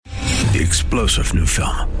The explosive new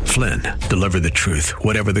film, Flynn, deliver the truth,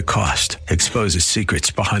 whatever the cost. Exposes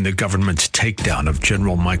secrets behind the government's takedown of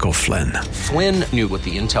General Michael Flynn. Flynn knew what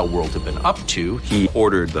the intel world had been up to. He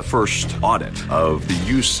ordered the first audit of the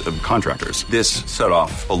use of contractors. This set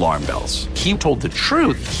off alarm bells. He told the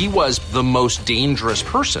truth. He was the most dangerous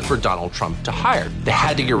person for Donald Trump to hire. They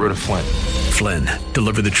had to get rid of Flynn. Flynn,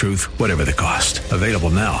 deliver the truth, whatever the cost. Available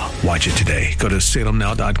now. Watch it today. Go to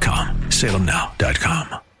salemnow.com.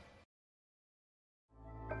 salemnow.com.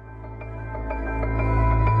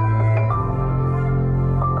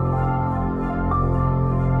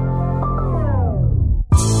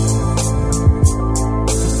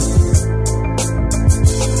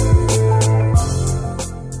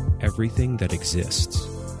 Everything that exists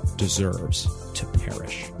deserves to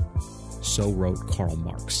perish. So wrote Karl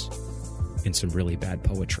Marx in some really bad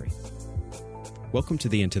poetry. Welcome to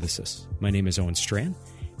The Antithesis. My name is Owen Strachan,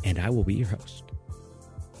 and I will be your host.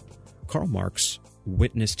 Karl Marx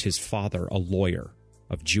witnessed his father, a lawyer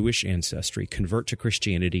of Jewish ancestry, convert to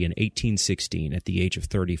Christianity in 1816 at the age of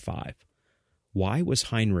 35. Why was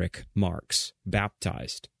Heinrich Marx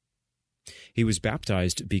baptized? He was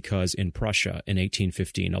baptized because in Prussia in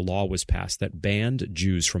 1815, a law was passed that banned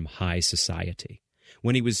Jews from high society.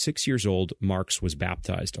 When he was 6 years old, Marx was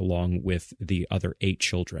baptized along with the other 8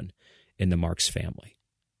 children in the Marx family.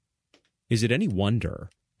 Is it any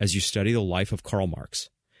wonder, as you study the life of Karl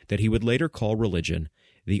Marx, that he would later call religion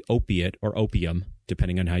the opiate or opium,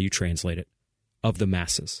 depending on how you translate it, of the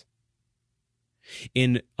masses?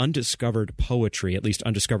 In undiscovered poetry, at least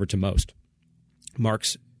undiscovered to most,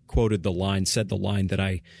 Marx said the line that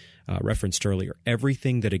I referenced earlier: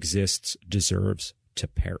 everything that exists deserves to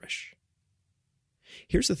perish.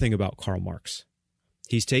 Here's the thing about Karl Marx.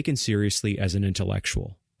 He's taken seriously as an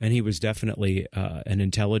intellectual, and he was definitely an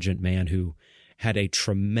intelligent man who had a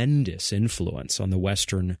tremendous influence on the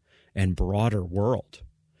Western and broader world.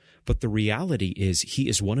 But the reality is he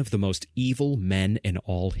is one of the most evil men in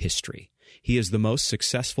all history. He is the most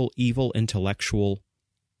successful evil intellectual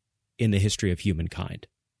in the history of humankind.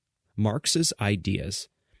 Marx's ideas,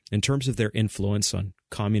 in terms of their influence on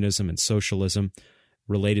communism and socialism,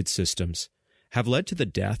 related systems, have led to the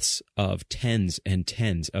deaths of tens and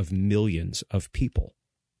tens of millions of people.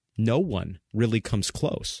 No one really comes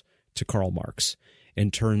close to Karl Marx in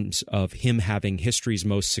terms of him having history's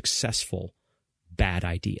most successful bad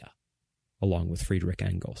idea, along with Friedrich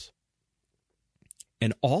Engels.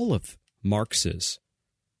 And all of Marx's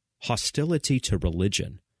hostility to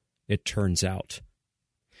religion, it turns out,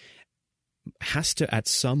 has to, at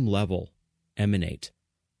some level, emanate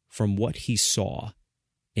from what he saw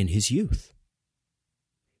in his youth.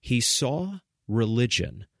 He saw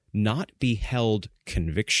religion not be held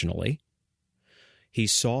convictionally. He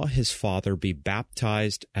saw his father be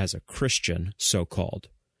baptized as a Christian, so-called,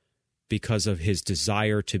 because of his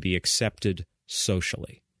desire to be accepted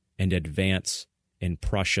socially and advance in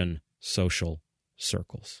Prussian social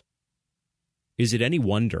circles. Is it any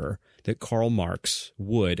wonder that Karl Marx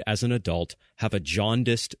would, as an adult, have a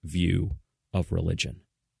jaundiced view of religion?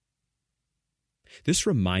 This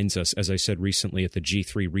reminds us, as I said recently at the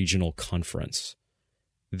G3 Regional Conference,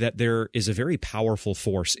 that there is a very powerful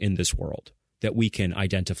force in this world that we can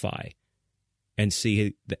identify and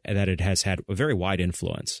see that it has had a very wide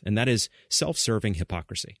influence, and that is self-serving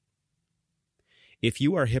hypocrisy. If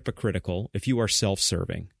you are hypocritical, if you are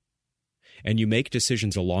self-serving, and you make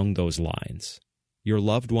decisions along those lines, your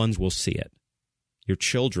loved ones will see it. Your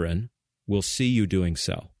children will see you doing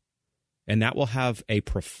so, and that will have a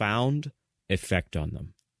profound effect on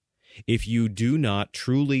them. If you do not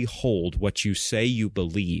truly hold what you say you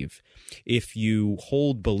believe, if you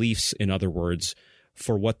hold beliefs, in other words,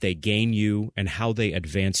 for what they gain you and how they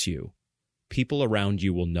advance you, people around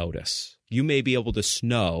you will notice. You may be able to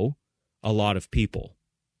snow a lot of people,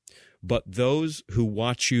 but those who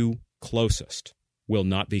watch you closest will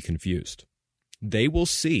not be confused. They will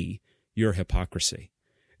see your hypocrisy.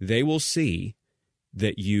 They will see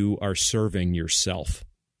that you are serving yourself,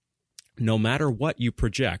 no matter what you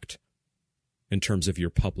project in terms of your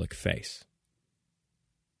public face.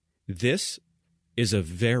 This is a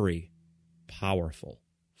very powerful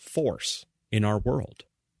force in our world.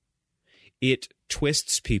 It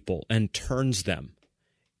twists people and turns them.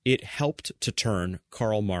 It helped to turn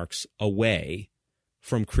Karl Marx away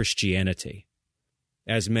from Christianity.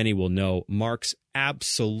 As many will know, Marx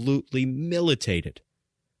absolutely militated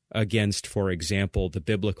against, for example, the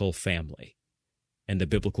biblical family and the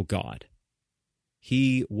biblical God.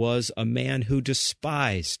 He was a man who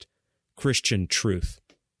despised Christian truth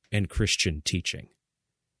and Christian teaching.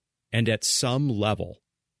 And at some level,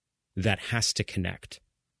 that has to connect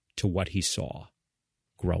to what he saw.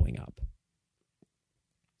 growing up.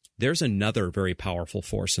 There's another very powerful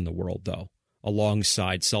force in the world, though,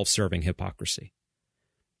 alongside self-serving hypocrisy.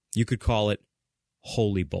 You could call it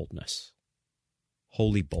holy boldness.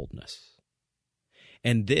 Holy boldness.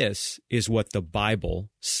 And this is what the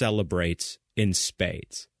Bible celebrates in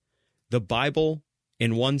spades. The Bible,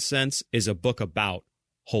 in one sense, is a book about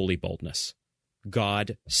holy boldness,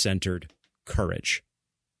 God-centered courage.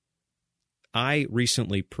 I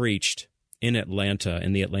recently preached in Atlanta,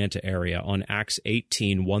 in the Atlanta area, on Acts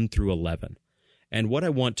 18, 1 through 11. And what I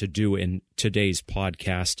want to do in today's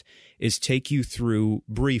podcast is take you through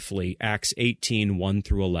briefly Acts 18, 1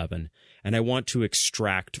 through 11. And I want to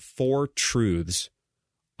extract 4 truths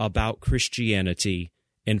about Christianity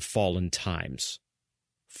in fallen times.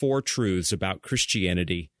 4 truths about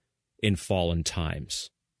Christianity in fallen times.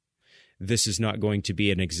 This is not going to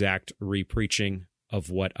be an exact repreaching of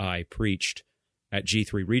what I preached at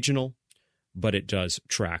G3 Regional, but it does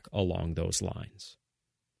track along those lines.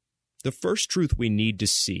 The first truth we need to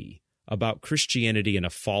see about Christianity in a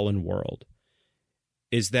fallen world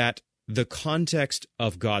is that the context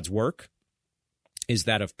of God's work is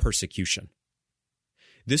that of persecution.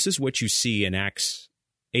 This is what you see in Acts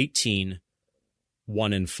 18,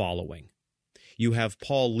 1 and following. You have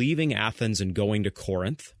Paul leaving Athens and going to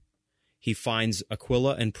Corinth. He finds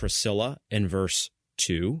Aquila and Priscilla in verse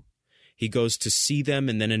 2. He goes to see them,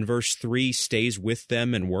 and then in verse 3 stays with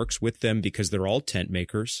them and works with them because they're all tent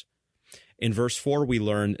makers. In verse 4, we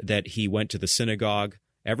learn that he went to the synagogue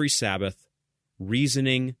every Sabbath,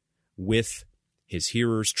 reasoning with his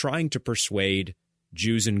hearers, trying to persuade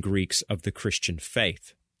Jews and Greeks of the Christian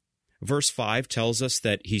faith. Verse 5 tells us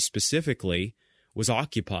that he specifically was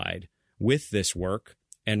occupied with this work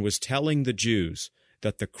and was telling the Jews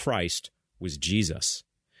that the Christ was Jesus.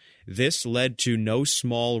 This led to no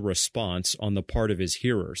small response on the part of his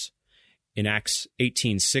hearers. In Acts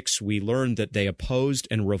 18:6, we learn that they opposed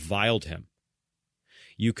and reviled him.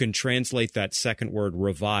 You can translate that second word,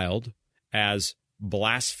 reviled, as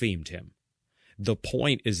blasphemed him. The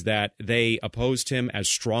point is that they opposed him as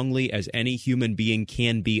strongly as any human being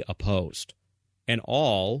can be opposed. And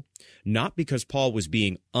all, not because Paul was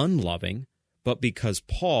being unloving, but because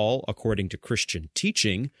Paul, according to Christian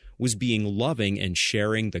teaching, was being loving and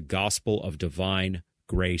sharing the gospel of divine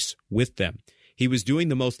grace with them. He was doing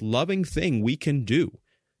the most loving thing we can do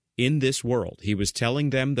in this world. He was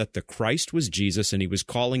telling them that the Christ was Jesus, and he was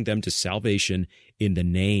calling them to salvation in the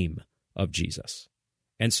name of Jesus.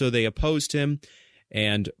 And so they opposed him,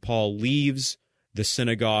 and Paul leaves the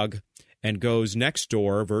synagogue and goes next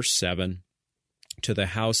door, verse 7, to the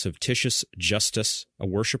house of Titius Justus, a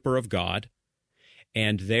worshiper of God.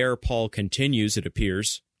 And there Paul continues, it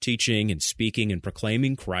appears, teaching and speaking and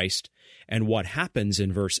proclaiming Christ. And what happens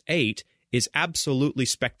in verse 8 is absolutely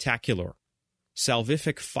spectacular.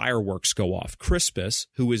 Salvific fireworks go off. Crispus,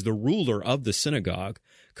 who is the ruler of the synagogue,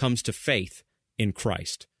 comes to faith in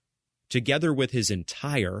Christ, together with his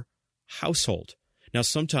entire household. Now,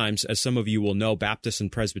 sometimes, as some of you will know, Baptists and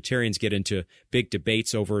Presbyterians get into big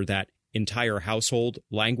debates over that entire household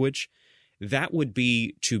language. That would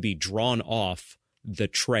be to be drawn off the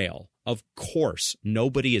trail. Of course,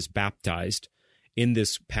 nobody is baptized in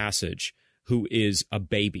this passage who is a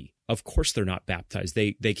baby. Of course they're not baptized.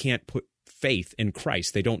 They can't put faith in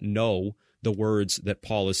Christ. They don't know the words that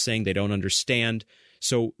Paul is saying. They don't understand.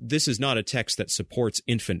 So this is not a text that supports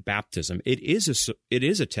infant baptism. It is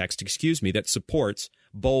a text, that supports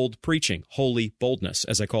bold preaching, holy boldness,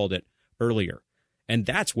 as I called it earlier. And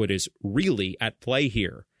that's what is really at play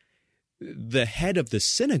here. The head of the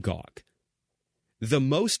synagogue, the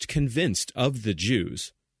most convinced of the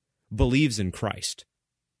Jews, believes in Christ.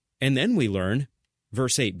 And then we learn,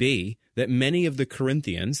 verse 8b, that many of the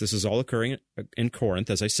Corinthians, this is all occurring in Corinth,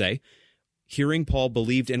 as I say, hearing Paul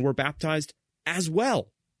believed and were baptized as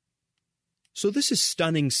well. So this is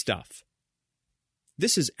stunning stuff.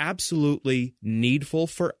 This is absolutely needful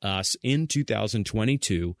for us in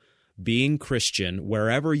 2022, being Christian,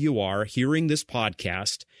 wherever you are, hearing this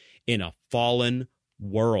podcast in a fallen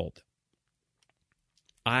world.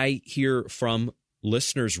 I hear from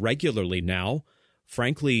listeners regularly now,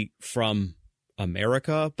 frankly, from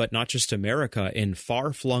America, but not just America, in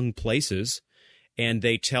far-flung places, and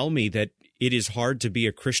they tell me that it is hard to be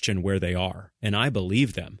a Christian where they are, and I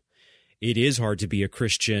believe them. It is hard to be a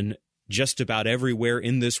Christian just about everywhere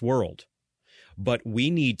in this world, but we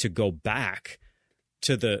need to go back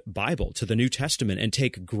to the Bible, to the New Testament, and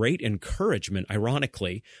take great encouragement,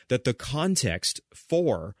 ironically, that the context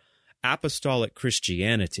for apostolic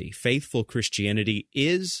Christianity, faithful Christianity,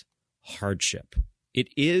 is hardship. It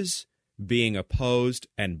is being opposed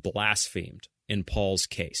and blasphemed in Paul's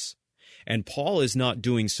case. And Paul is not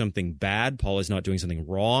doing something bad. Paul is not doing something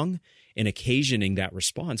wrong in occasioning that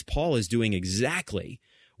response. Paul is doing exactly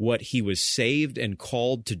what he was saved and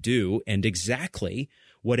called to do, and exactly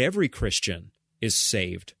what every Christian is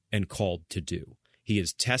saved and called to do. He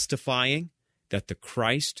is testifying that the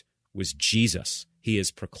Christ was Jesus. He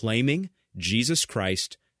is proclaiming Jesus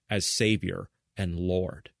Christ as Savior and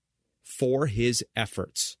Lord. For his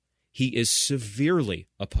efforts, he is severely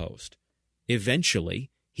opposed. Eventually,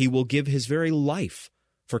 he will give his very life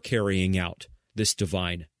for carrying out this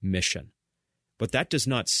divine mission. But that does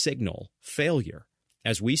not signal failure,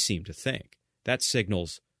 as we seem to think. That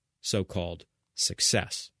signals so-called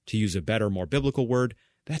success. To use a better, more biblical word,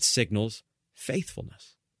 that signals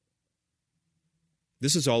faithfulness.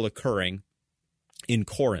 This is all occurring in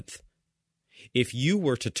Corinth. If you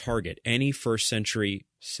were to target any first century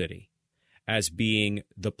city as being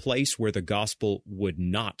the place where the gospel would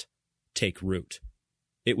not take root,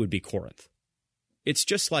 it would be Corinth. It's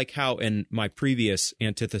just like how in my previous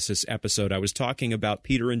antithesis episode I was talking about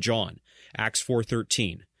Peter and John, Acts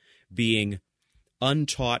 4:13, being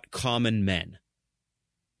untaught common men.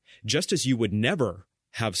 Just as you would never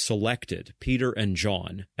have selected Peter and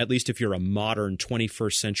John, at least if you're a modern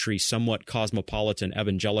 21st century, somewhat cosmopolitan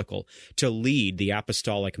evangelical, to lead the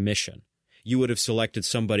apostolic mission, you would have selected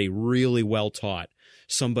somebody really well taught,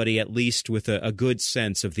 somebody at least with a good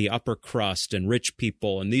sense of the upper crust and rich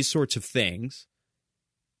people and these sorts of things.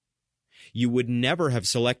 You would never have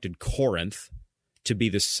selected Corinth to be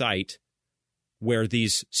the site where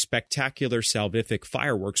these spectacular salvific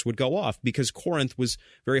fireworks would go off, because Corinth was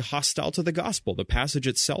very hostile to the gospel. The passage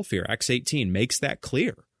itself here, Acts 18, makes that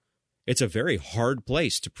clear. It's a very hard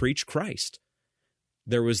place to preach Christ.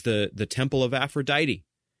 There was the temple of Aphrodite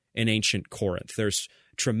in ancient Corinth. There's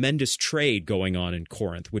tremendous trade going on in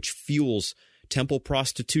Corinth, which fuels temple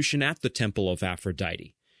prostitution at the temple of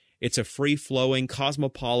Aphrodite. It's a free-flowing,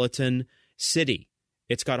 cosmopolitan city.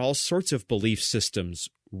 It's got all sorts of belief systems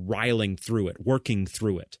riling through it, working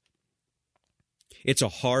through it. It's a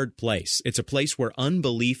hard place. It's a place where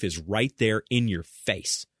unbelief is right there in your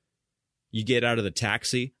face. You get out of the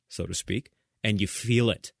taxi, so to speak, and you feel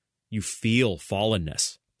it. You feel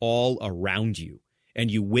fallenness all around you, and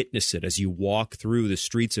you witness it as you walk through the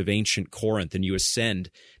streets of ancient Corinth and you ascend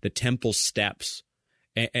the temple steps,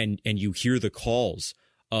 and you hear the calls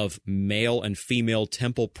of male and female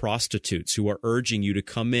temple prostitutes who are urging you to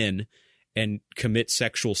come in and commit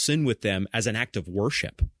sexual sin with them as an act of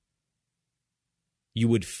worship. You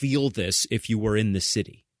would feel this if you were in the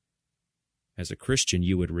city. As a Christian,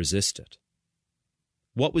 you would resist it.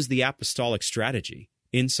 What was the apostolic strategy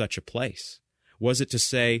in such a place? Was it to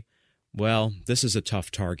say, well, this is a tough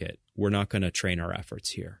target. We're not going to train our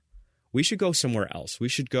efforts here. We should go somewhere else. We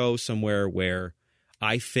should go somewhere where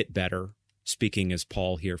I fit better, speaking as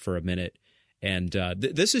Paul here for a minute. And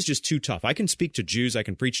this is just too tough. I can speak to Jews, I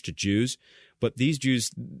can preach to Jews, but these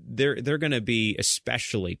Jews, they're going to be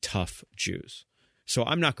especially tough Jews. So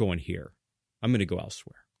I'm not going here. I'm going to go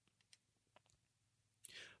elsewhere.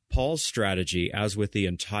 Paul's strategy, as with the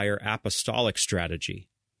entire apostolic strategy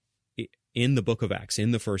in the book of Acts,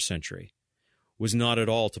 in the first century, was not at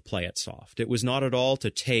all to play it soft. It was not at all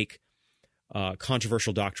to take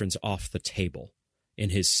controversial doctrines off the table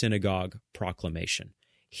in his synagogue proclamation.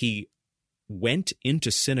 He went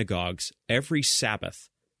into synagogues every Sabbath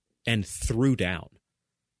and threw down.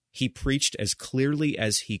 He preached as clearly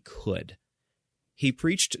as he could. He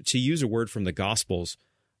preached, to use a word from the Gospels,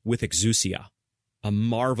 with exousia, a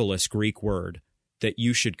marvelous Greek word that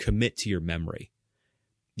you should commit to your memory.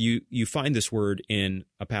 You find this word in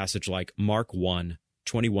a passage like Mark 1,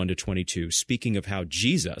 21-22, speaking of how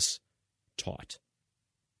Jesus taught.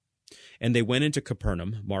 And they went into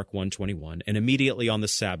Capernaum, Mark 1:21, and immediately on the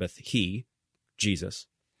Sabbath, he, Jesus,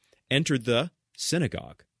 entered the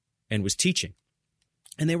synagogue and was teaching.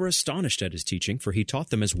 And they were astonished at his teaching, for he taught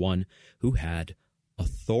them as one who had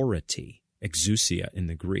authority, exousia in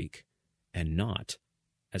the Greek, and not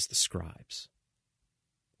as the scribes.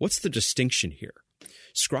 What's the distinction here?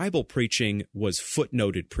 Scribal preaching was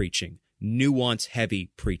footnoted preaching,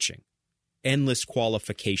 nuance-heavy preaching, endless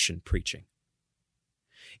qualification preaching.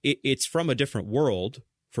 It's from a different world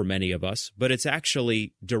for many of us, but it's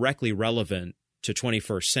actually directly relevant to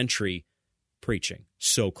 21st century preaching,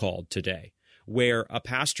 so-called today, where a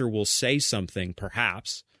pastor will say something,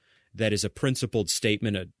 perhaps, that is a principled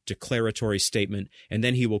statement, a declaratory statement, and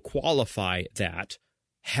then he will qualify that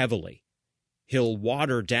heavily. He'll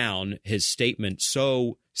water down his statement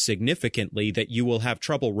so significantly that you will have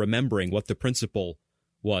trouble remembering what the principle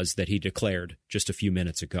was that he declared just a few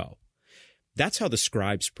minutes ago. That's how the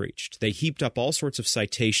scribes preached. They heaped up all sorts of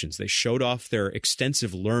citations. They showed off their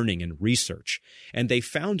extensive learning and research, and they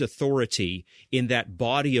found authority in that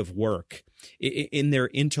body of work, in their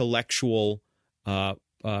intellectual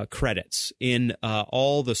credits, in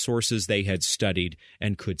all the sources they had studied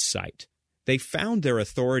and could cite. They found their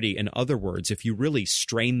authority, in other words, if you really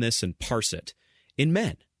strain this and parse it, in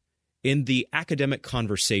men, in the academic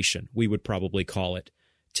conversation, we would probably call it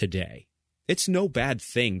today. It's no bad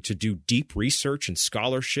thing to do deep research and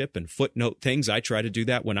scholarship and footnote things. I try to do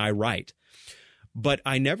that when I write. But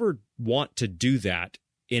I never want to do that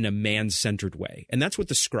in a man-centered way. And that's what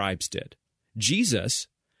the scribes did. Jesus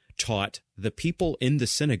taught the people in the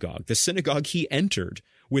synagogue he entered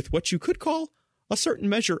with what you could call a certain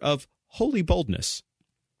measure of holy boldness.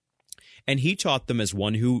 And he taught them as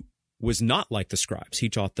one who was not like the scribes. He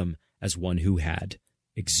taught them as one who had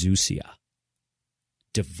exousia,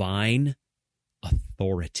 divine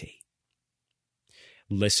authority.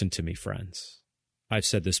 Listen to me, friends. I've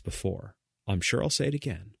said this before. I'm sure I'll say it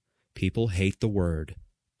again. People hate the word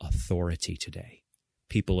authority today.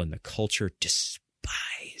 People in the culture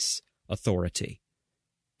despise authority.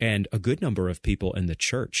 And a good number of people in the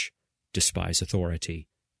church despise authority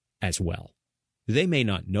as well. They may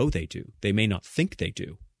not know they do. They may not think they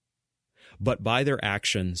do. But by their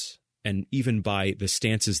actions and even by the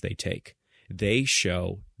stances they take, they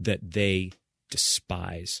show that they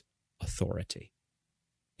despise authority.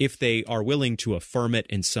 If they are willing to affirm it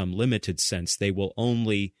in some limited sense, they will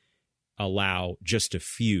only allow just a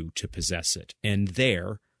few to possess it. And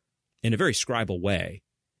there, in a very scribal way,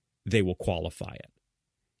 they will qualify it.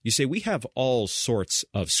 You say, we have all sorts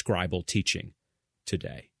of scribal teaching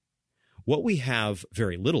today. What we have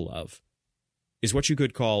very little of is what you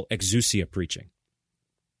could call exousia preaching.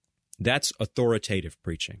 That's authoritative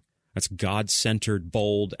preaching. That's God-centered,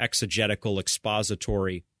 bold, exegetical,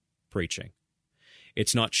 expository preaching.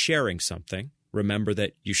 It's not sharing something. Remember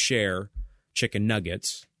that you share chicken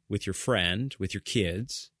nuggets with your friend, with your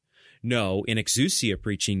kids. No, in exousia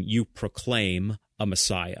preaching, you proclaim a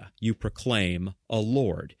Messiah. You proclaim a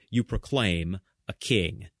Lord. You proclaim a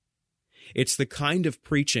King. It's the kind of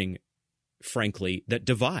preaching, frankly, that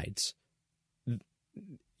divides.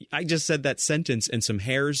 I just said that sentence and some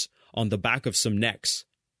hairs on the back of some necks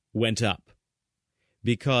went up.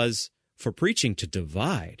 Because for preaching to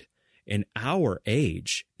divide in our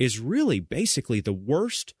age is really basically the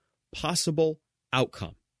worst possible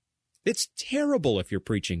outcome. It's terrible if your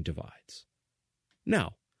preaching divides.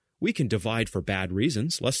 Now, we can divide for bad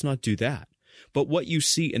reasons. Let's not do that. But what you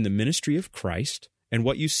see in the ministry of Christ and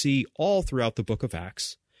what you see all throughout the book of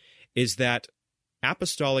Acts is that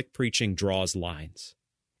apostolic preaching draws lines.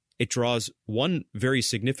 It draws one very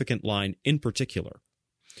significant line in particular.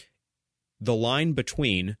 The line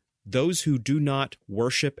between those who do not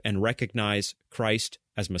worship and recognize Christ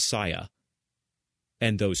as Messiah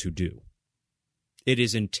and those who do. It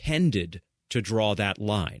is intended to draw that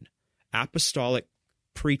line. Apostolic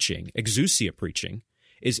preaching, exousia preaching,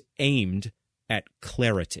 is aimed at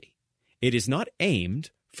clarity. It is not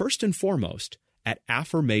aimed, first and foremost, at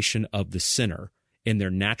affirmation of the sinner in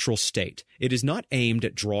their natural state. It is not aimed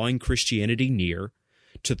at drawing Christianity near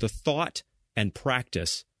to the thought and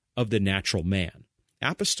practice of the natural man.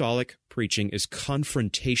 Apostolic preaching is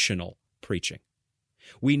confrontational preaching.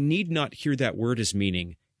 We need not hear that word as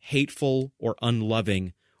meaning hateful or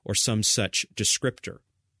unloving or some such descriptor.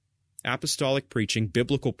 Apostolic preaching,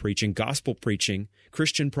 biblical preaching, gospel preaching,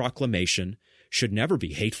 Christian proclamation should never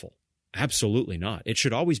be hateful. Absolutely not. It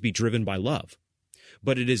should always be driven by love.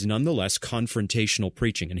 But it is nonetheless confrontational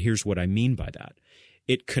preaching, and here's what I mean by that.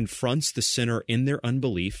 It confronts the sinner in their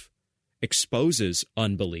unbelief, exposes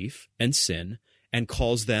unbelief and sin, and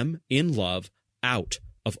calls them in love out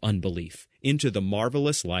of unbelief into the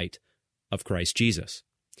marvelous light of Christ Jesus.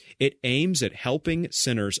 It aims at helping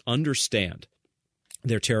sinners understand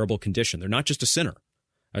their terrible condition. They're not just a sinner.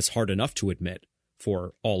 That's hard enough to admit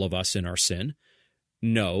for all of us in our sin.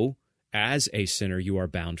 No, as a sinner, you are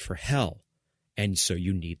bound for hell, and so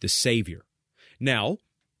you need the Savior. Now,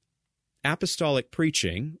 apostolic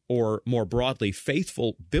preaching, or more broadly,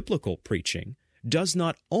 faithful biblical preaching, does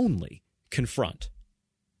not only confront.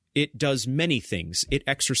 It does many things. It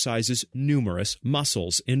exercises numerous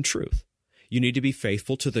muscles in truth. You need to be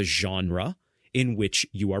faithful to the genre in which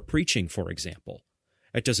you are preaching, for example.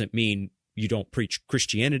 That doesn't mean you don't preach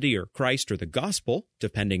Christianity or Christ or the gospel,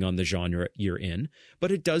 depending on the genre you're in,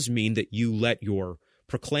 but it does mean that you let your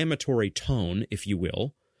proclamatory tone, if you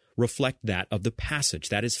will, reflect that of the passage.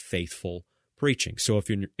 That is faithful preaching. So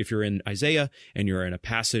if you're in Isaiah and you're in a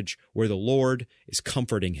passage where the Lord is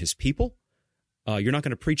comforting his people, you're not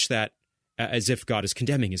going to preach that as if God is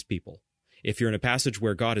condemning his people. If you're in a passage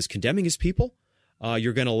where God is condemning his people,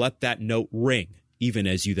 you're going to let that note ring, even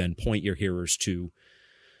as you then point your hearers to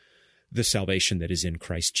the salvation that is in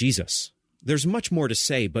Christ Jesus. There's much more to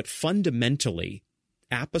say, but fundamentally,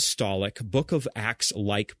 apostolic, Book of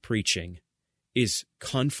Acts-like preaching is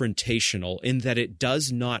confrontational in that it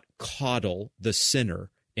does not coddle the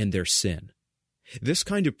sinner in their sin. This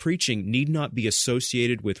kind of preaching need not be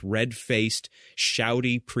associated with red-faced,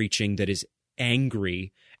 shouty preaching that is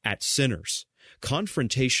angry at sinners.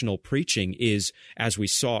 Confrontational preaching is, as we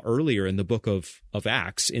saw earlier in the book of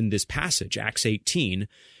Acts, in this passage, Acts 18,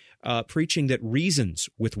 preaching that reasons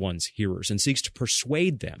with one's hearers and seeks to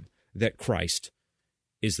persuade them that Christ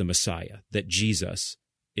is the Messiah, that Jesus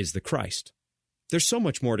is the Christ. There's so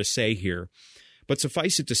much more to say here, but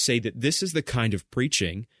suffice it to say that this is the kind of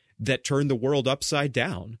preaching that turned the world upside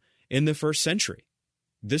down in the first century.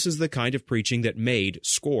 This is the kind of preaching that made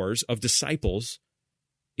scores of disciples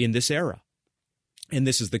in this era. And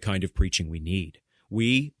this is the kind of preaching we need.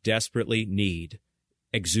 We desperately need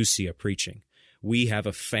exousia preaching. We have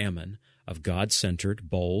a famine of God-centered,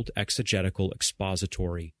 bold, exegetical,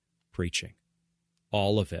 expository preaching.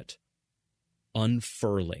 All of it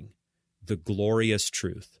unfurling the glorious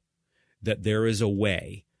truth that there is a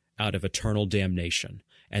way out of eternal damnation,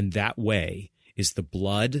 and that way is the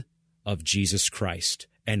blood of Jesus Christ,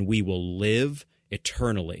 and we will live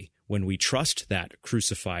eternally when we trust that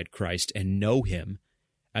crucified Christ and know him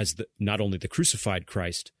as not only the crucified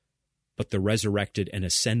Christ, but the resurrected and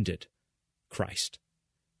ascended Christ.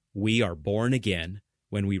 We are born again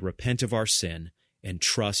when we repent of our sin and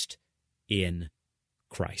trust in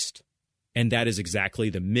Christ. And that is exactly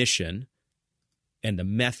the mission and the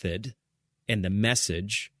method and the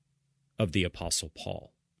message of the Apostle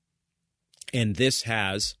Paul. And this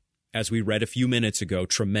has, as we read a few minutes ago,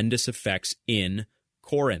 tremendous effects in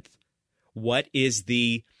Corinth. What is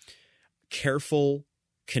the careful,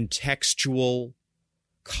 contextual,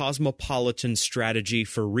 cosmopolitan strategy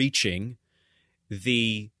for reaching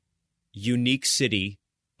the unique city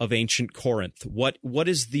of ancient Corinth? What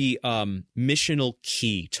is the missional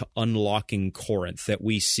key to unlocking Corinth that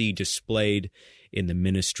we see displayed in the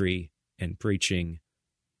ministry and preaching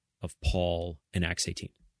of Paul in Acts 18?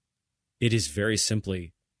 It is very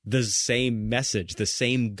simply the same message, the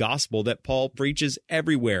same gospel that Paul preaches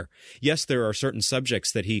everywhere. Yes, there are certain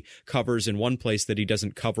subjects that he covers in one place that he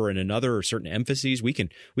doesn't cover in another, or certain emphases. We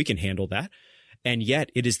can handle that. And yet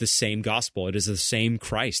it is the same gospel. It is the same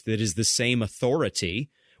Christ. It is the same authority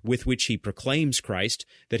with which he proclaims Christ,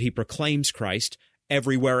 that he proclaims Christ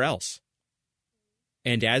everywhere else.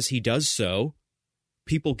 And as he does so,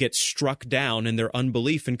 people get struck down in their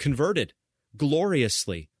unbelief and converted,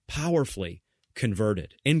 gloriously, powerfully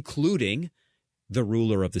converted, including the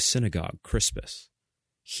ruler of the synagogue, Crispus.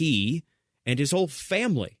 He and his whole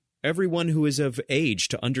family, everyone who is of age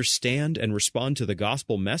to understand and respond to the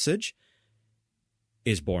gospel message,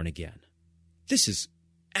 is born again. This is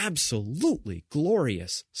absolutely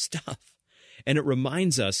glorious stuff. And it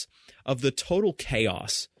reminds us of the total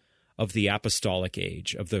chaos of the apostolic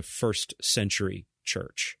age, of the first century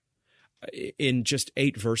church. In just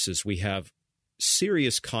 8 verses, we have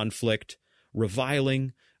serious conflict,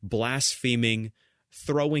 reviling, blaspheming,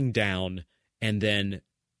 throwing down, and then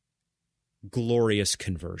glorious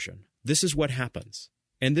conversion. This is what happens.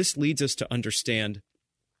 And this leads us to understand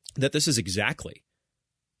that this is exactly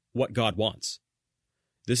what God wants.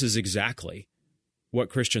 This is exactly what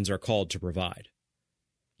Christians are called to provide.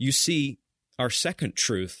 You see, our second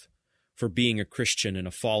truth for being a Christian in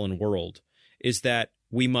a fallen world is that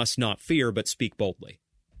we must not fear, but speak boldly.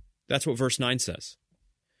 That's what verse 9 says.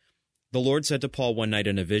 The Lord said to Paul one night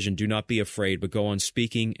in a vision, "Do not be afraid, but go on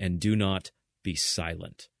speaking and do not be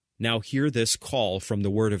silent." Now hear this call from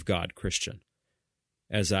the Word of God, Christian,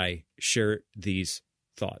 as I share these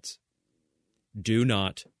thoughts. Do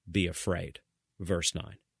not be afraid. Verse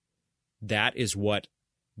 9. That is what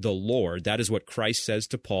that is what Christ says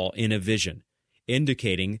to Paul in a vision,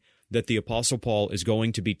 indicating that the Apostle Paul is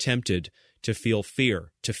going to be tempted to feel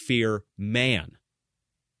fear, to fear man.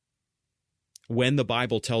 When the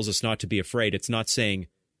Bible tells us not to be afraid, it's not saying,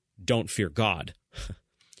 don't fear God.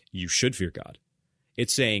 You should fear God.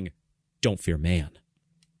 It's saying, don't fear man.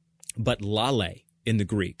 But lale in the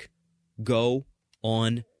Greek, go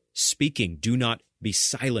on speaking. Do not be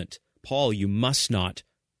silent. Paul, you must not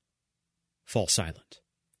fall silent.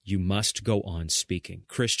 You must go on speaking.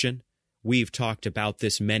 Christian, we've talked about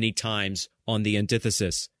this many times on the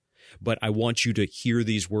antithesis, but I want you to hear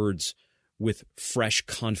these words with fresh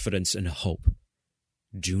confidence and hope.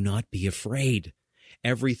 Do not be afraid.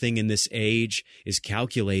 Everything in this age is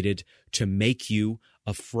calculated to make you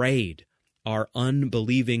afraid. Our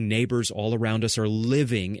unbelieving neighbors all around us are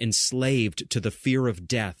living enslaved to the fear of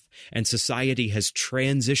death, and society has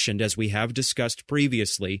transitioned, as we have discussed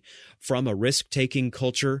previously, from a risk-taking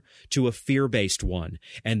culture to a fear-based one.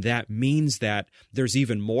 And that means that there's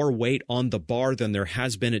even more weight on the bar than there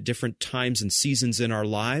has been at different times and seasons in our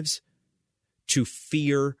lives to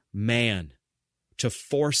fear man, to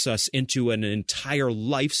force us into an entire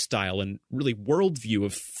lifestyle and really worldview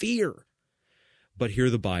of fear. But hear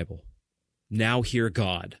the Bible. Now hear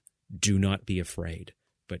God. Do not be afraid,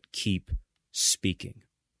 but keep speaking.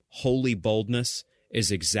 Holy boldness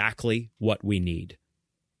is exactly what we need.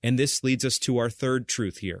 And this leads us to our third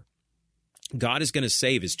truth here. God is going to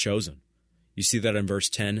save his chosen. You see that in verse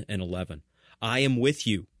 10 and 11. I am with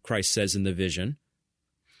you, Christ says in the vision,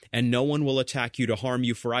 and no one will attack you to harm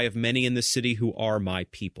you, for I have many in the city who are my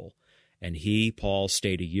people. And he, Paul,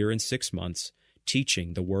 stayed 1 year and 6 months,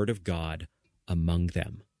 teaching the word of God among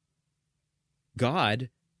them. God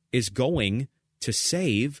is going to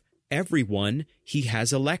save everyone he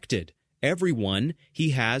has elected, everyone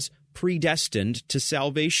he has predestined to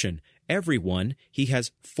salvation, everyone he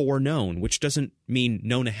has foreknown, which doesn't mean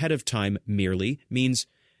known ahead of time merely, means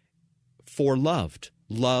foreloved,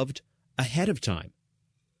 loved ahead of time.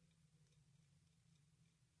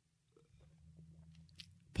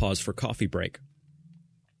 Pause for coffee break.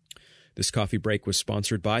 This coffee break was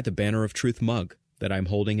sponsored by the Banner of Truth mug that I'm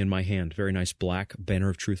holding in my hand. Very nice black Banner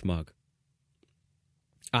of Truth mug.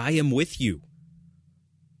 I am with you.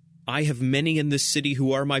 I have many in this city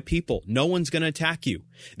who are my people. No one's going to attack you.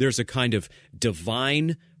 There's a kind of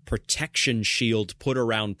divine protection shield put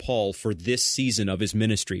around Paul for this season of his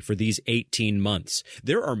ministry, for these 18 months.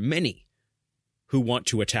 There are many who want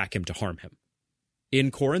to attack him to harm him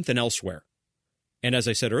in Corinth and elsewhere. And as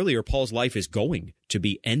I said earlier, Paul's life is going to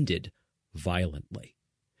be ended violently.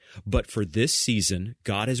 But for this season,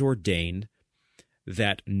 God has ordained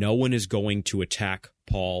that no one is going to attack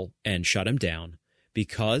Paul and shut him down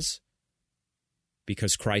because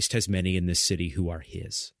Christ has many in this city who are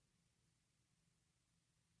his.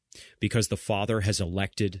 Because the Father has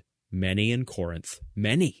elected many in Corinth,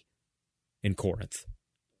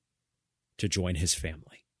 to join his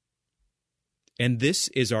family. And this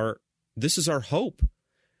is our hope.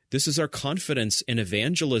 This is our confidence in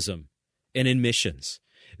evangelism and in missions,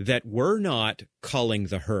 that we're not culling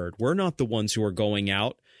the herd. We're not the ones who are going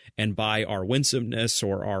out and by our winsomeness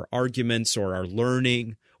or our arguments or our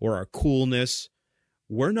learning or our coolness,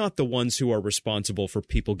 we're not the ones who are responsible for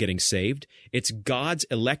people getting saved. It's God's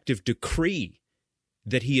elective decree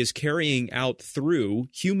that he is carrying out through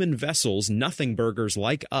human vessels, nothing burgers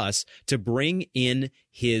like us, to bring in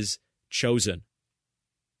his chosen,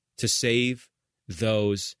 to save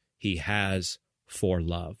those he has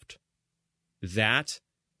foreloved. That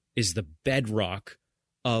is the bedrock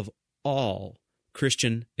of all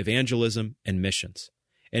Christian evangelism and missions.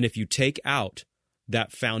 And if you take out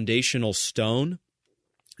that foundational stone,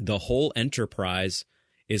 the whole enterprise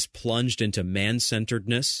is plunged into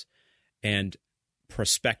man-centeredness and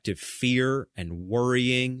prospective fear and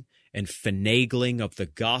worrying and finagling of the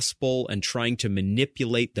gospel and trying to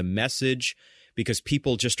manipulate the message because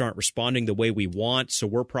people just aren't responding the way we want, so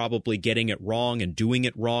we're probably getting it wrong and doing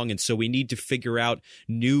it wrong, and so we need to figure out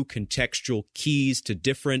new contextual keys to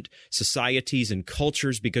different societies and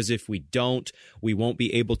cultures, because if we don't, we won't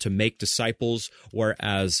be able to make disciples,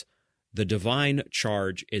 whereas the divine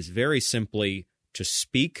charge is very simply to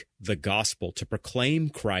speak the gospel, to proclaim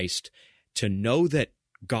Christ, to know that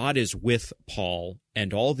God is with Paul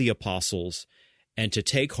and all the apostles, and to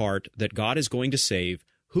take heart that God is going to save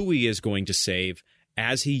who he is going to save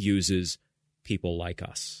as he uses people like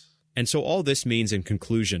us. And so all this means in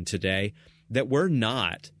conclusion today that we're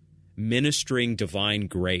not ministering divine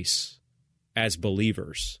grace as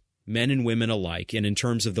believers, men and women alike, and in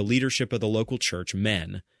terms of the leadership of the local church,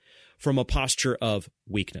 men, from a posture of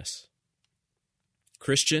weakness.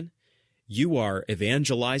 Christian, you are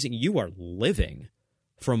evangelizing, you are living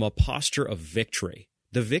from a posture of victory.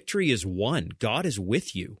 The victory is won. God is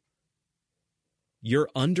with you. You're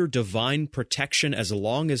under divine protection as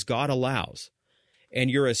long as God allows.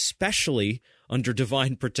 And you're especially under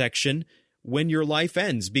divine protection when your life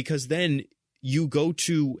ends, because then you go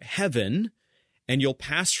to heaven and you'll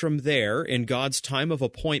pass from there in God's time of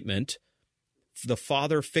appointment, the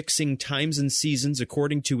Father fixing times and seasons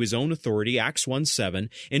according to his own authority, Acts 1:7,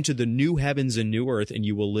 into the new heavens and new earth, and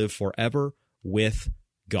you will live forever with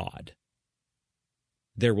God.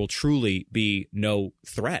 There will truly be no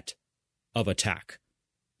threat of attack.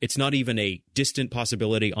 It's not even a distant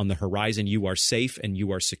possibility on the horizon. You are safe and you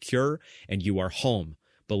are secure and you are home.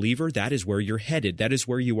 Believer, that is where you're headed. That is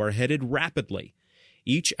where you are headed rapidly.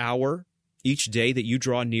 Each hour Each day that you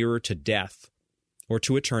draw nearer to death or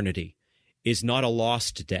to eternity is not a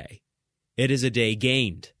lost day. It is a day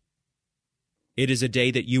gained. It is a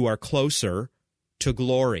day that you are closer to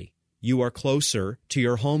glory. You are closer to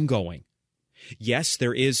your homegoing. Yes,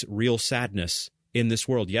 there is real sadness in this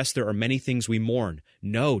world. Yes, there are many things we mourn.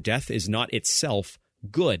 No, death is not itself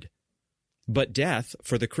good. But death,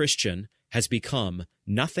 for the Christian, has become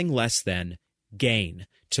nothing less than gain.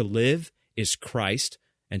 To live is Christ,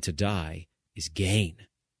 and to die is gain.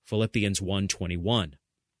 Philippians 1:21.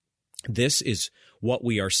 This is what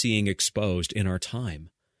we are seeing exposed in our time.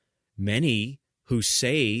 Many who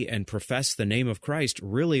say and profess the name of Christ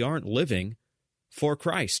really aren't living for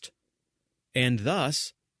Christ. And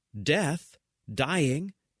thus, death,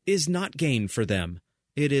 dying, is not gain for them.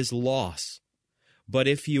 It is loss. But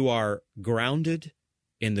if you are grounded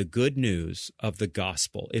in the good news of the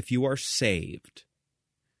gospel, if you are saved,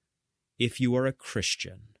 if you are a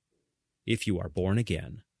Christian, if you are born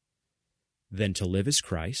again, then to live is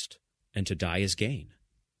Christ and to die is gain.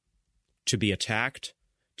 To be attacked,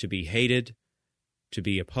 to be hated, to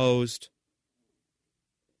be opposed,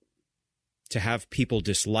 to have people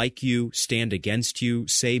dislike you, stand against you,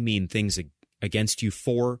 say mean things against you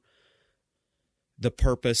for the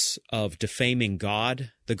purpose of defaming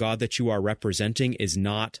God, the God that you are representing, is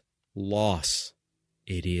not loss.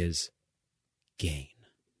 It is gain.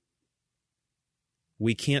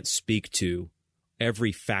 We can't speak to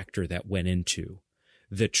every factor that went into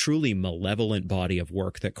the truly malevolent body of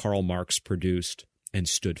work that Karl Marx produced and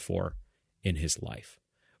stood for in his life.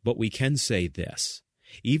 But we can say this: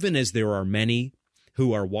 even as there are many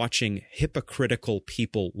who are watching hypocritical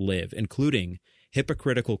people live, including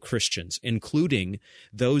hypocritical Christians, including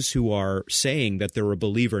those who are saying that they're a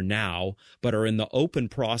believer now, but are in the open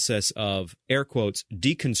process of, air quotes,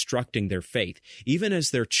 deconstructing their faith, even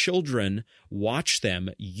as their children watch them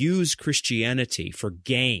use Christianity for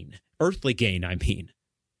gain, earthly gain, I mean.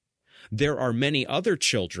 There are many other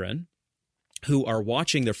children who are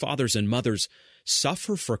watching their fathers and mothers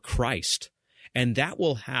suffer for Christ, and that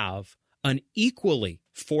will have an equally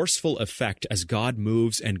forceful effect as God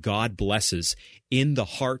moves and God blesses in the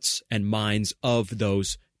hearts and minds of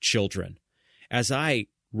those children. As I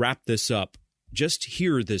wrap this up, just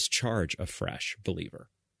hear this charge afresh,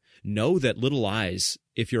 believer. Know that little eyes,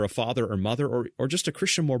 if you're a father or mother or just a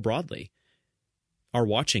Christian more broadly, are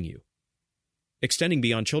watching you. Extending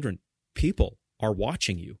beyond children, people are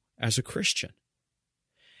watching you as a Christian.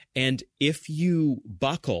 And if you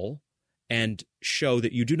buckle and show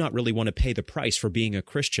that you do not really want to pay the price for being a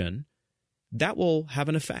Christian, that will have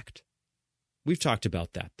an effect. We've talked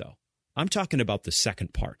about that, though. I'm talking about the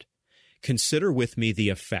second part. Consider with me the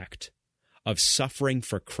effect of suffering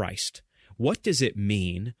for Christ. What does it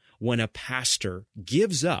mean when a pastor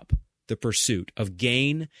gives up the pursuit of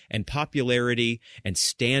gain and popularity and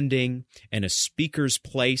standing and a speaker's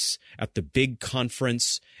place at the big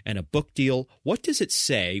conference and a book deal? What does it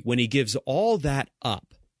say when he gives all that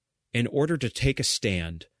up in order to take a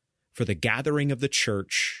stand for the gathering of the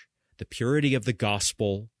church, the purity of the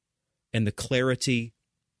gospel, and the clarity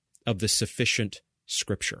of the sufficient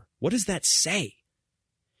Scripture? What does that say?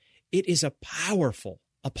 It is a powerful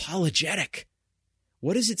apologetic.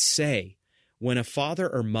 What does it say when a father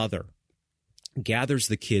or mother gathers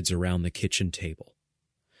the kids around the kitchen table?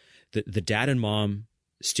 The dad and mom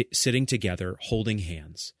sitting together, holding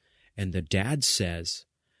hands, and the dad says,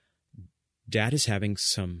 Dad is having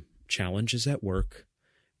some challenges at work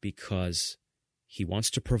because he wants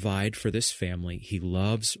to provide for this family. He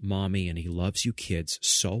loves mommy and he loves you kids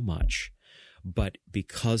so much. But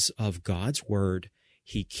because of God's word,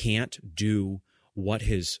 he can't do what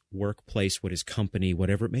his workplace, what his company,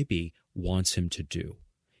 whatever it may be, wants him to do.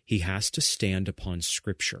 He has to stand upon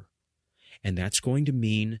Scripture. And that's going to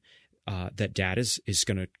mean that dad is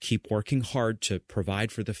going to keep working hard to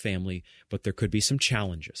provide for the family, but there could be some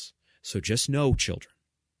challenges. So just know, children,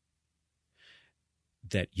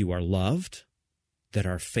 that you are loved, that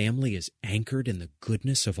our family is anchored in the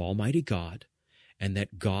goodness of Almighty God, and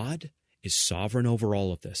that God is sovereign over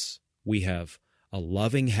all of this. We have a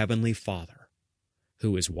loving Heavenly Father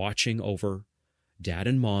who is watching over dad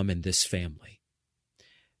and mom and this family.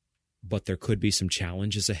 But there could be some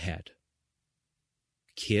challenges ahead.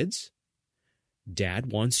 Kids,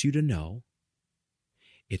 Dad wants you to know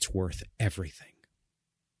it's worth everything.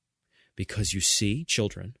 Because you see,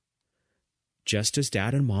 children, just as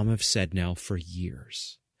Dad and Mom have said now for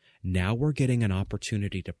years, now we're getting an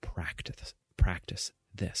opportunity to practice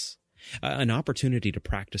this. An opportunity to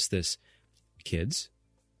practice this, kids,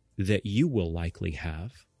 that you will likely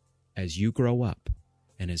have as you grow up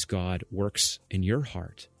and as God works in your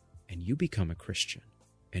heart and you become a Christian.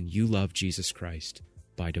 and you love Jesus Christ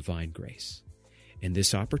by divine grace. And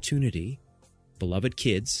this opportunity, beloved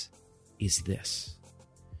kids, is this: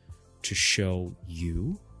 to show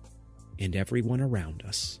you and everyone around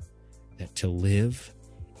us that to live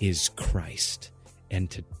is Christ and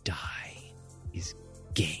to die is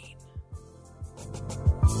gain.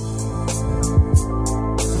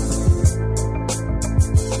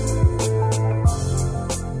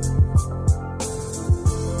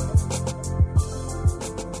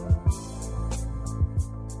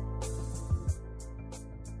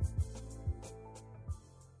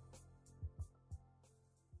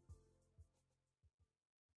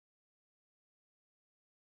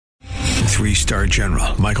 Three-star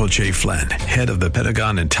General Michael J. Flynn, head of the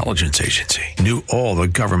Pentagon Intelligence Agency, knew all the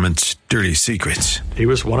government's dirty secrets. He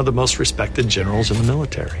was one of the most respected generals in the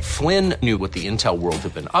military. Flynn knew what the intel world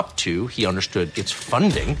had been up to. He understood its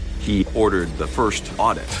funding. He ordered the first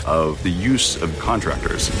audit of the use of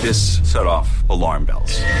contractors. This set off alarm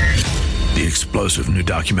bells. The explosive new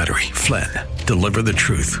documentary, Flynn, Deliver the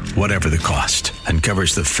Truth, Whatever the Cost,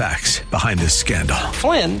 uncovers the facts behind this scandal.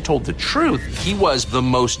 Flynn told the truth. He was the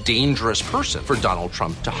most dangerous person for Donald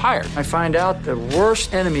Trump to hire. I find out the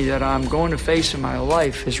worst enemy that I'm going to face in my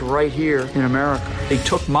life is right here in America. They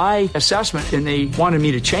took my assessment and they wanted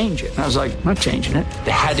me to change it. And I was like, I'm not changing it.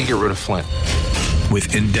 They had to get rid of Flynn.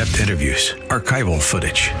 With in-depth interviews, archival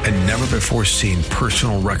footage, and never-before-seen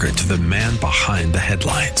personal records of the man behind the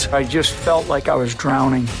headlines. I just felt like I was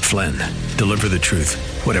drowning. Flynn, Deliver the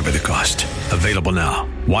Truth, Whatever the Cost. Available now.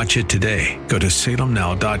 Watch it today. Go to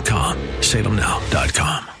salemnow.com.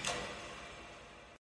 salemnow.com.